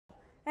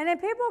And then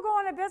people go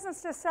into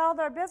business to sell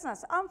their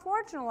business.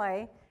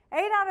 Unfortunately,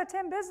 8 out of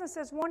 10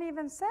 businesses won't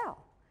even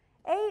sell.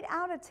 8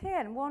 out of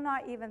 10 will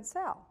not even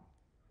sell.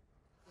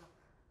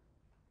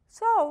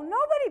 So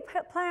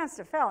nobody plans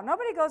to fail.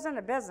 Nobody goes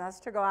into business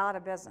to go out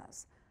of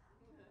business.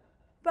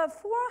 But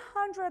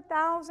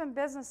 400,000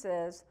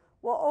 businesses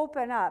will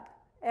open up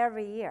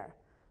every year.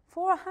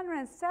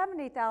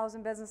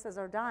 470,000 businesses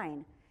are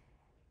dying.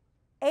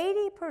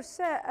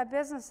 80% of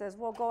businesses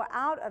will go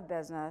out of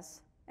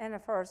business in the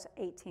first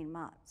 18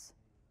 months.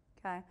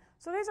 Okay?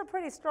 So these are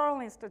pretty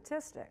startling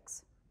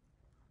statistics.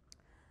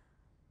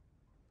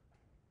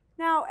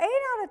 Now, 8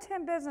 out of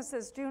 10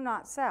 businesses do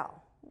not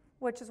sell,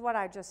 which is what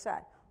I just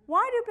said.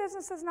 Why do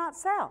businesses not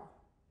sell?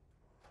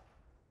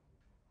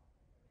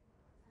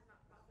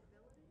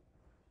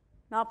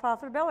 Not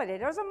profitability.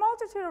 There's a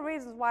multitude of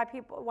reasons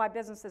why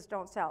businesses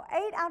don't sell.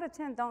 8 out of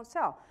 10 don't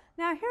sell.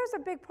 Now, here's a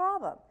big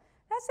problem.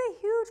 That's a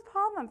huge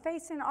problem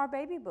facing our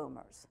baby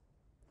boomers.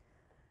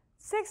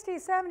 60,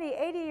 70,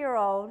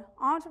 80-year-old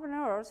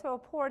entrepreneurs who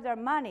have poured their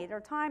money, their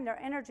time, their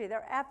energy,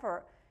 their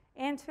effort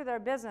into their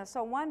business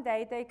so one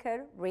day they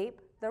could reap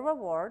the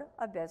reward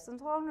of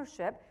business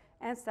ownership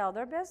and sell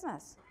their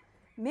business.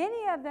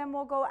 Many of them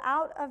will go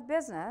out of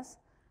business,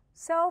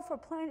 sell for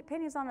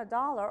pennies on a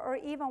dollar, or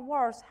even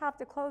worse, have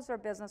to close their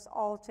business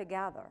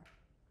altogether.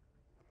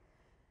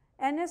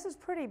 And this is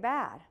pretty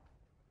bad.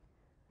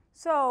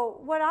 So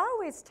what I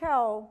always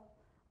tell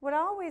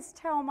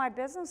my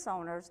business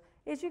owners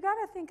is you got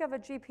to think of a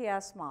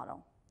GPS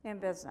model in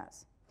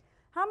business.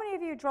 How many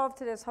of you drove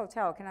to this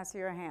hotel? Can I see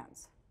your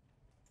hands?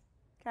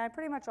 Okay,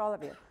 pretty much all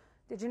of you.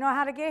 Did you know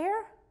how to get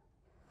here?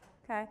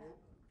 Okay.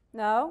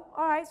 No?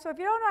 All right, so if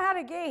you don't know how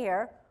to get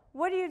here,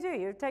 what do?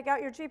 You take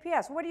out your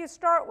GPS. What do you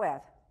start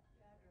with?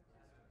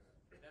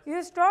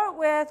 You start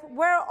with,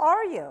 where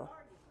are you?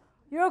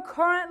 Your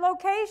current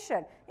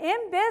location.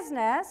 In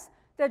business,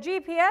 the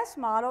GPS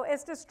model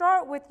is to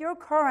start with your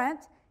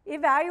current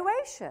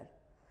evaluation.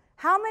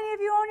 How many of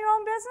you own your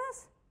own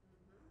business?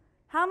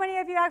 How many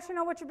of you actually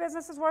know what your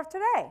business is worth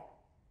today?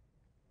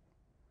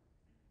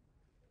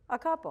 A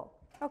couple.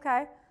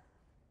 Okay.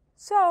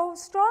 So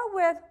start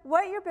with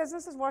what your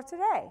business is worth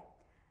today.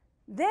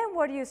 Then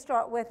what do you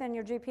start with in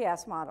your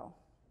GPS model?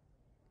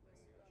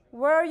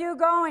 Where are you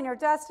going, your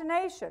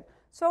destination?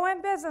 So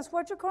in business,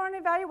 what's your current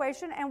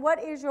evaluation and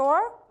what is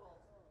your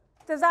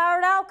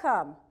desired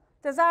outcome,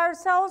 desired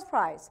sales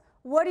price?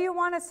 What do you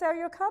want to sell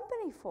your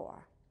company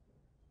for?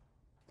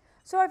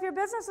 So if your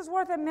business is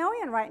worth $1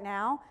 million right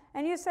now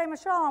and you say,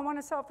 Michelle, I want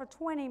to sell it for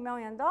 $20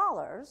 million,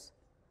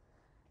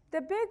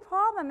 the big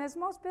problem is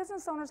most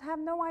business owners have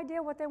no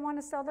idea what they want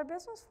to sell their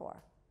business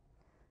for.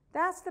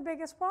 That's the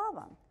biggest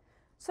problem.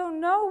 So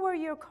know where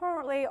you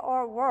currently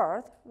are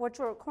worth, what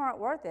your current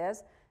worth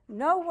is,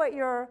 know what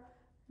you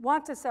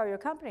want to sell your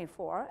company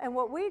for, and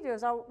what we do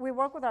is we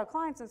work with our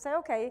clients and say,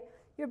 okay,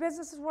 your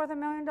business is worth $1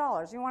 million.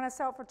 You want to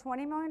sell it for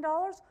 $20 million?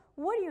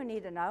 What do you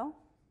need to know?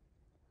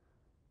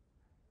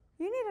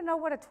 You need to know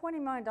what a $20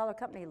 million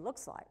company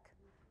looks like.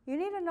 You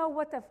need to know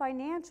what the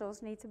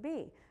financials need to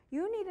be.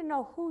 You need to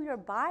know who your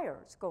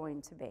buyer's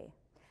going to be.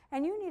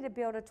 And you need to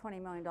build a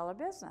 $20 million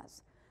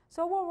business.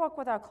 So we'll work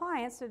with our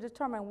clients to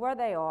determine where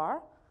they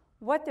are,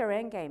 what their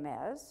end game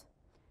is,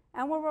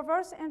 and we'll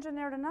reverse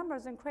engineer the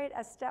numbers and create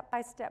a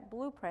step-by-step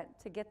blueprint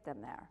to get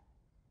them there.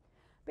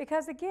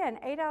 Because again,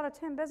 8 out of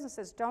 10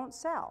 businesses don't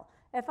sell.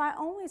 If I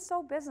only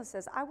sold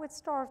businesses, I would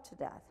starve to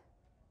death.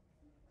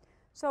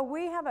 So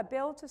we have a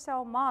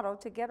build-to-sell model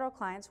to get our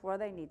clients where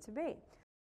they need to be.